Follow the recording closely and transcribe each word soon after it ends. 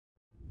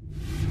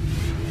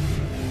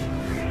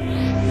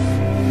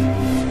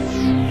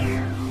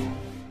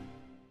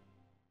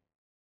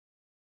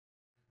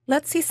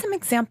Let's see some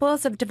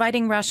examples of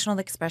dividing rational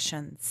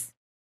expressions.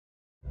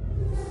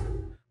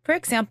 For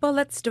example,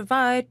 let's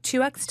divide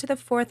 2x to the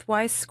fourth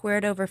y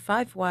squared over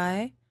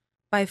 5y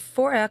by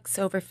 4x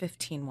over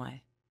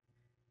 15y.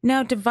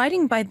 Now,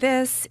 dividing by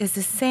this is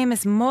the same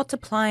as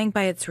multiplying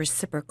by its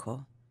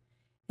reciprocal.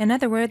 In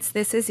other words,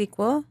 this is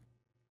equal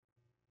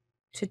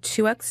to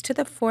 2x to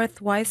the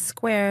fourth y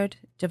squared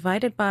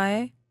divided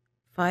by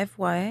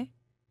 5y,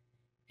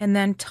 and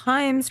then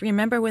times,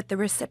 remember with the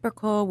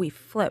reciprocal, we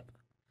flip.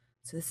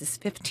 So this is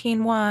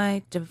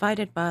 15y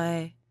divided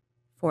by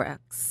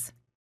 4x.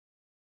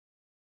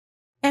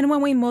 And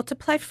when we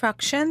multiply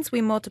fractions,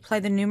 we multiply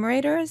the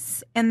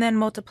numerators and then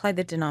multiply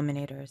the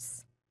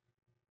denominators.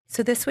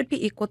 So this would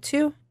be equal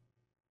to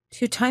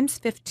 2 times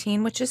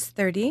 15, which is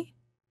 30,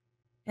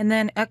 and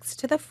then x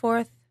to the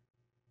fourth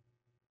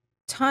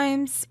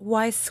times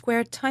y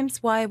squared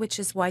times y, which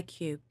is y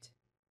cubed,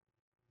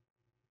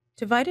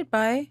 divided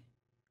by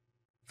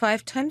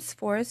 5 times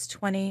 4 is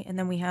 20, and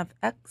then we have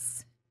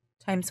x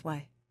times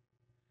y.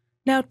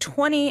 Now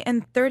 20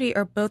 and 30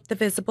 are both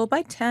divisible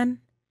by 10.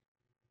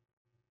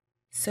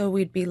 So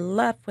we'd be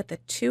left with a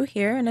 2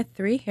 here and a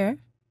 3 here.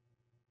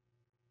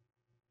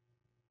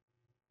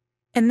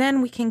 And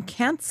then we can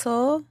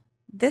cancel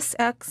this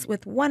x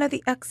with one of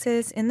the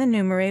x's in the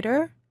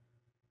numerator,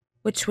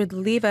 which would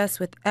leave us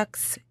with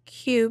x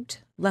cubed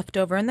left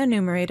over in the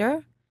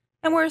numerator.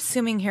 And we're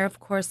assuming here,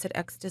 of course, that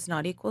x does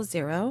not equal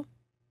 0.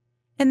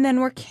 And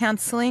then we're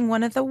canceling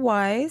one of the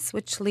y's,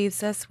 which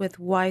leaves us with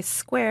y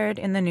squared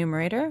in the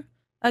numerator.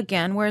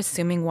 Again, we're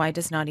assuming y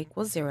does not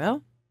equal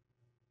 0,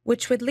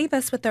 which would leave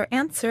us with our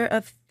answer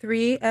of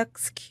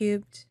 3x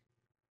cubed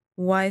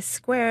y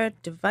squared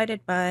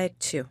divided by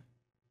 2.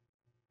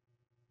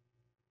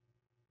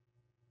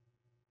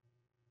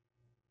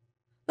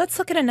 Let's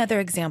look at another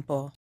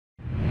example.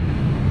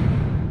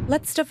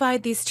 Let's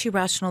divide these two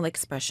rational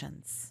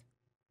expressions.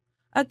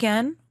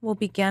 Again, we'll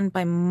begin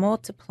by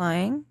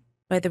multiplying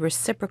by the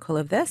reciprocal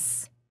of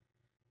this.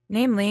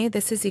 Namely,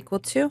 this is equal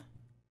to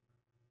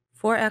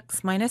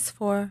 4x minus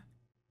 4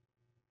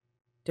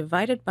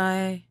 divided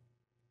by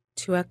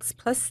 2x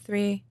plus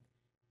 3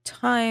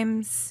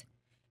 times,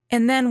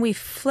 and then we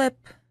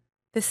flip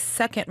the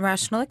second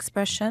rational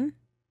expression.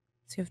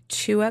 So we have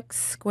 2x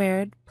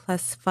squared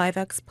plus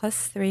 5x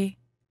plus 3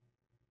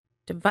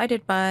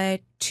 divided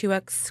by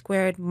 2x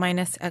squared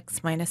minus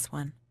x minus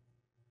 1.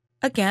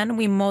 Again,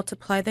 we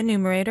multiply the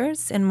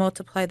numerators and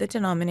multiply the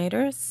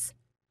denominators.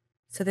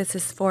 So this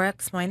is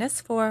 4x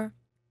minus 4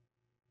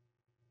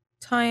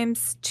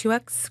 times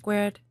 2x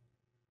squared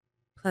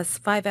plus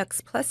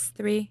 5x plus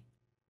 3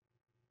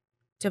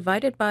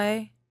 divided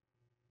by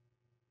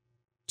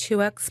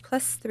 2x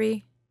plus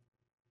 3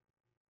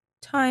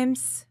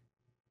 times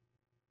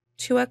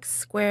 2x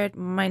squared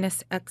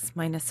minus x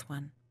minus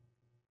 1.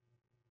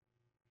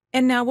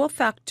 And now we'll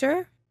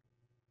factor.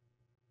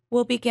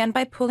 We'll begin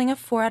by pulling a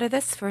 4 out of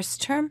this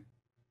first term.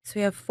 So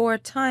we have 4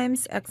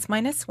 times x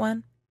minus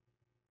 1.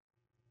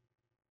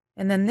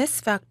 And then this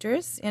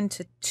factors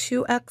into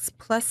 2x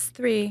plus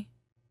 3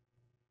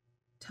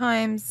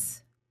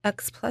 times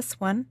x plus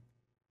 1,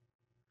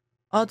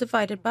 all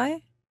divided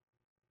by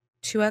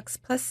 2x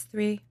plus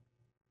 3.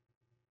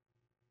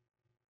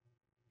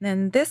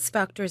 Then this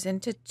factors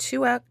into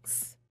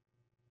 2x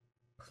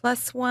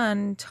plus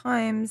 1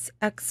 times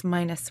x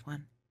minus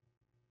 1.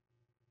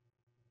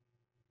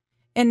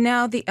 And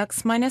now the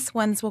x minus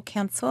 1's will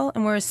cancel,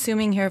 and we're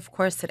assuming here, of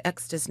course, that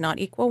x does not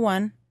equal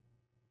 1,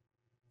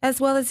 as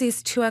well as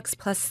these 2x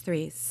plus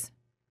 3's.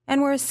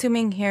 And we're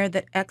assuming here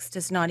that x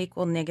does not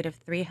equal negative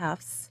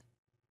 3/2,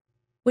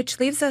 which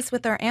leaves us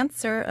with our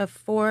answer of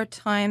 4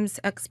 times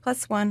x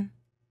plus 1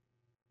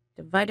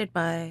 divided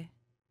by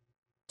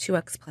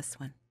 2x plus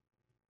 1.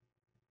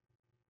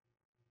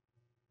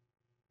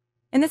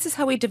 And this is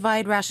how we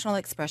divide rational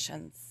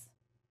expressions.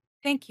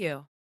 Thank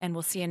you, and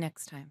we'll see you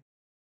next time.